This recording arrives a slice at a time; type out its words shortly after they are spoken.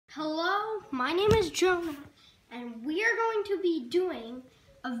my name is Jonah, and we are going to be doing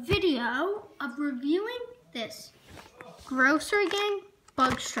a video of reviewing this Grossery Gang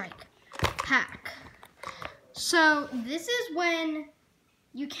Bug Strike pack. So this is when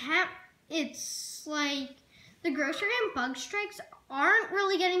you can't, it's like the Grossery Gang Bug Strikes aren't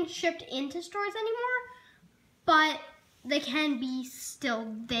really getting shipped into stores anymore, but they can be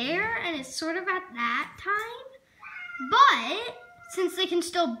still there, and it's sort of at that time. But since they can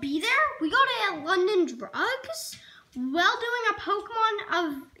still be there, we got it at London Drugs while doing a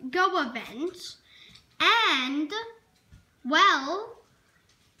Pokemon Go event. And, well,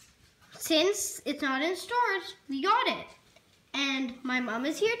 since it's not in stores, we got it. And my mom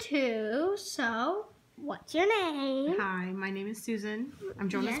is here too, so what's your name? Hi, my name is Susan. I'm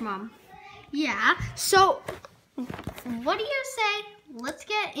Jonah's mom. Yeah, so what do you say? Let's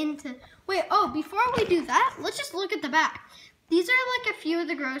get into, before we do that, let's just look at the back. These are like a few of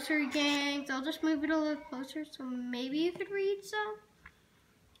the Grossery Gangs. I'll just move it a little closer so maybe you could read some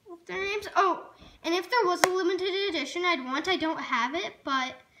of their names. Oh, and if there was a limited edition I don't have it,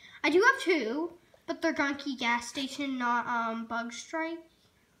 but I do have two, but they're Gunky Gas Station, not Bug Strike.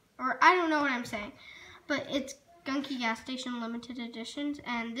 Or I don't know what I'm saying, but it's Gunky Gas Station limited editions,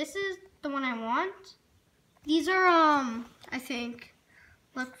 and this is the one I want. These are, I think,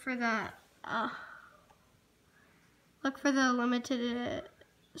 look for the limited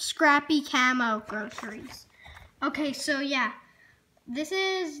scrappy camo groceries. Okay, so yeah, this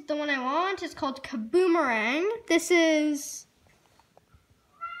is the one I want. It's called Kaboomerang. This is,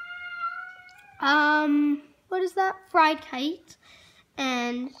 what is that? Fried kite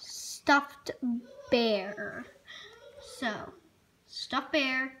and stuffed bear. So, stuffed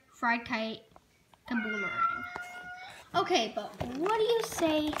bear, fried kite, Kaboomerang. Okay, but what do you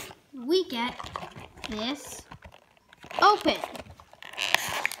say we get this open?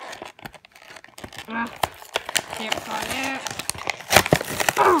 Can't find it.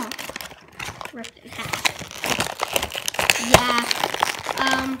 Oh, ripped in half. Yeah.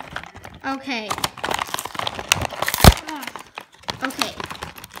 Okay. Okay.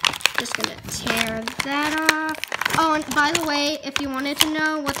 Just gonna tear that off. Oh, and by the way, if you wanted to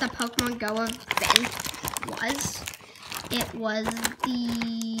know what the Pokemon Go event was, it was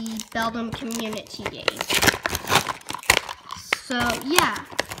the Belgium Community Days. So yeah,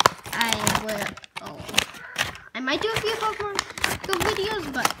 I might do a few Pokemon Go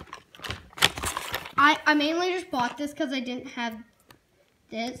videos, but I mainly just bought this because I didn't have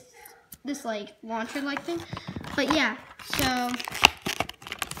this like launcher like thing. But yeah, so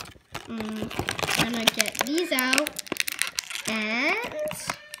I'm gonna get these out, and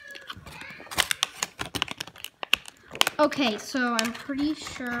okay, so I'm pretty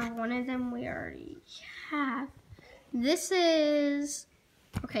sure one of them we already have. This is,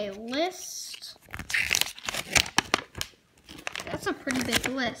 okay, list. That's a pretty big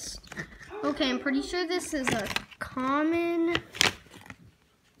list. Okay, I'm pretty sure this is a common.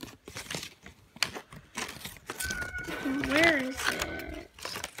 Where is it?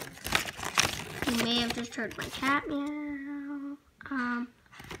 You may have just heard my cat meow.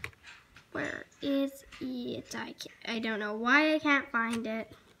 Where is it? I don't know why I can't find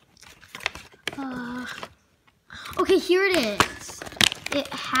it. Okay, here it is. It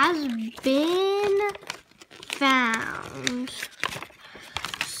has been found.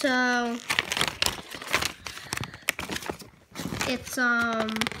 So it's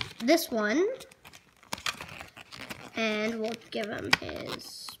this one, and we'll give him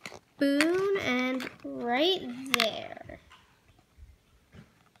his spoon, and right there.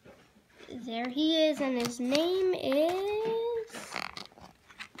 There he is, and his name is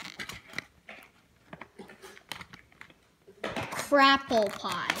Crapple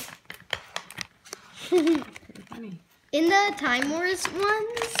Pie. In the Time Wars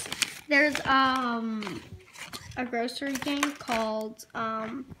ones, there's a Grossery Gang called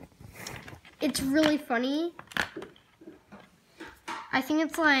it's really funny. I think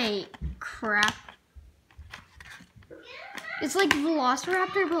it's like it's like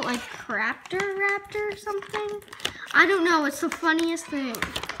Velociraptor, but like Craptor Raptor or something. I don't know, it's the funniest thing.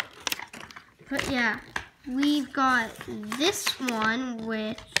 But yeah, we've got this one,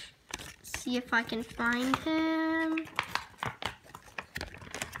 which, see if I can find him.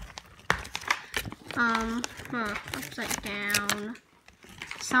 Upside down.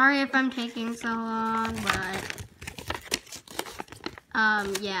 Sorry if I'm taking so long, but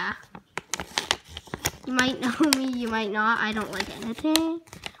yeah. You might know me, you might not. I don't like editing.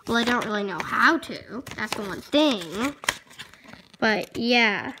 Well, I don't really know how to. That's the one thing. But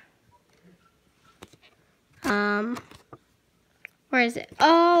yeah. Where is it?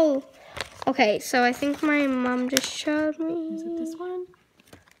 Oh, Okay, so I think my mom just showed me. Is it this one?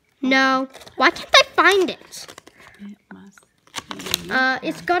 No. Why can't I find it? It must be.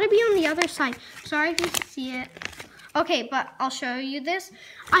 It's got to be on the other side. Sorry if you can see it. Okay, but I'll show you this.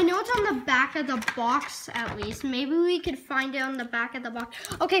 I know it's on the back of the box at least. Maybe we could find it on the back of the box.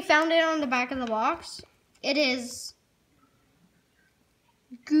 Okay, found it on the back of the box. It is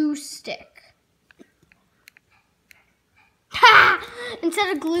glue stick. Ha!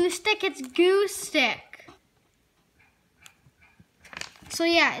 Instead of glue stick, it's goo stick. So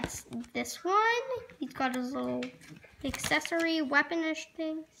yeah, it's this one. He's got his little accessory, weaponish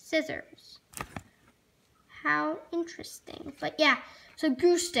thing, scissors. How interesting. But yeah, so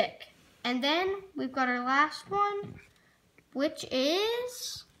glue stick. And then we've got our last one, which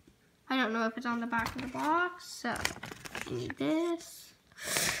is, I don't know if it's on the back of the box, so I need this.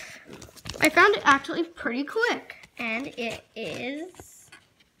 I found it actually pretty quick. And it is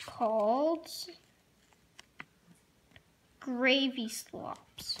called gravy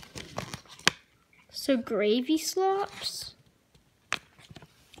slops. So gravy slops,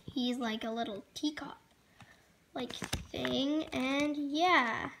 he's like a little teacup like thing, and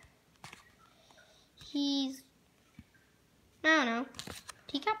yeah, he's, I don't know,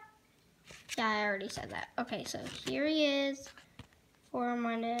 teacup? Yeah, I already said that. Okay, so here he is,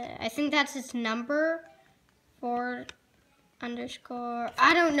 I think that's his number, 4 underscore,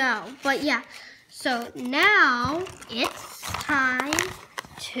 I don't know, but yeah. So now it's time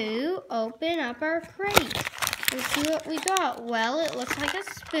to open up our crate. Let's see what we got. Well, it looks like a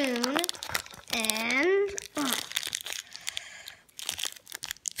spoon and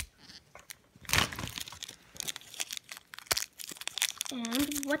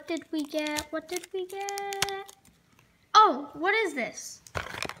what did we get? What did we get? Oh, what is this?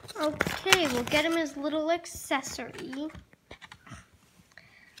 Okay, we'll get him his little accessory.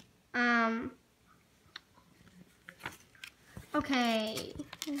 Okay,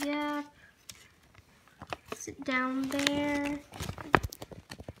 yeah. Sit down there.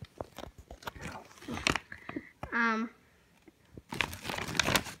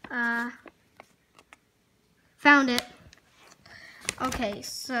 Found it. Okay,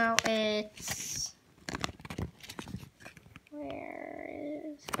 so it's,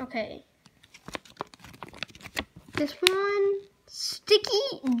 okay. This one,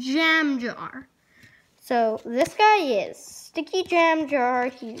 sticky jam jar. So this guy is sticky jam jar.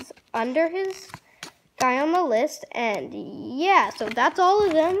 He's under his guy on the list, and yeah, so that's all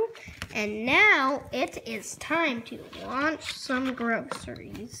of them. And now it is time to launch some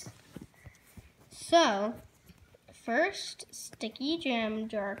groceries. So first, sticky jam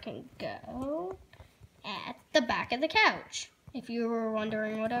jar can go at the back of the couch. If you were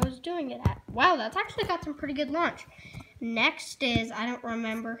wondering what I was doing it at. Wow, that's actually got some pretty good launch. Next is, I don't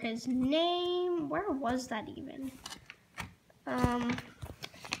remember his name. Where was that even?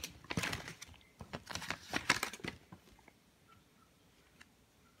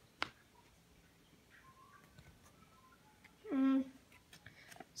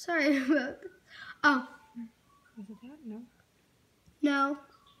 Sorry about this. Oh. Is it that? No. No.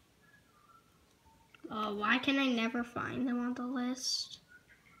 Oh, why can I never find them on the list?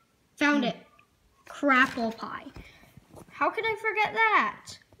 Found it. Crapple pie. How could I forget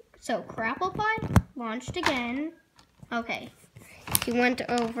that? So, crapple pie launched again. Okay. He went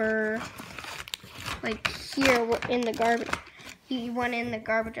over, like, here in the garbage. He went in the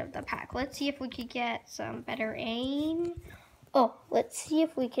garbage of the pack. Let's see if we could get some better aim. Oh, let's see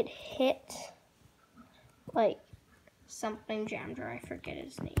if we could hit, like, something jam jar. I forget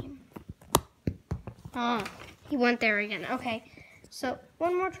his name. Oh, he went there again. Okay, so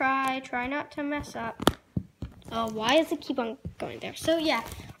one more try. Try not to mess up. Oh, why does it keep on going there? So yeah,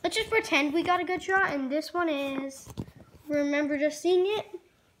 let's just pretend we got a good shot. And this one is, remember just seeing it?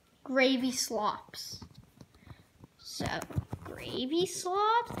 Gravy slops. So, gravy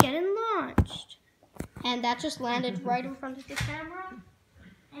slops getting launched. And that just landed right in front of the camera.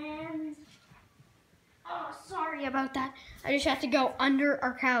 And, oh, sorry about that. I just had to go under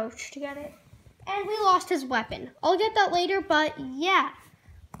our couch to get it. And we lost his weapon. I'll get that later, but yeah.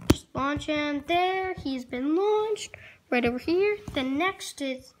 Just launch him there. He's been launched. Right over here. The next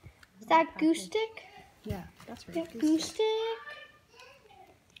is that goose stick? Yeah, that's right. Yeah, goose stick.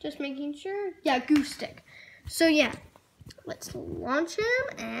 Just making sure. Yeah, goose stick. So yeah, let's launch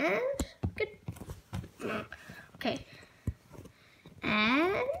him and good. Okay.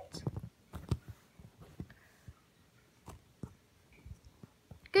 And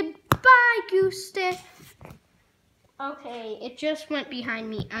goodbye, goose stick. Okay, it just went behind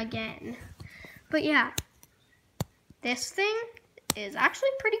me again. But yeah, this thing is actually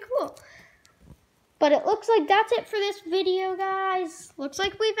pretty cool. But it looks like that's it for this video, guys. Looks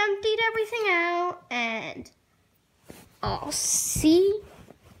like we've emptied everything out, and I'll see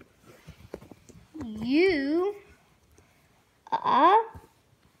you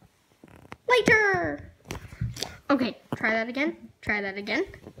later. Okay, try that again. Try that again.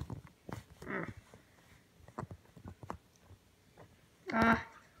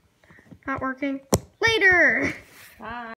 Not working. Later. Bye.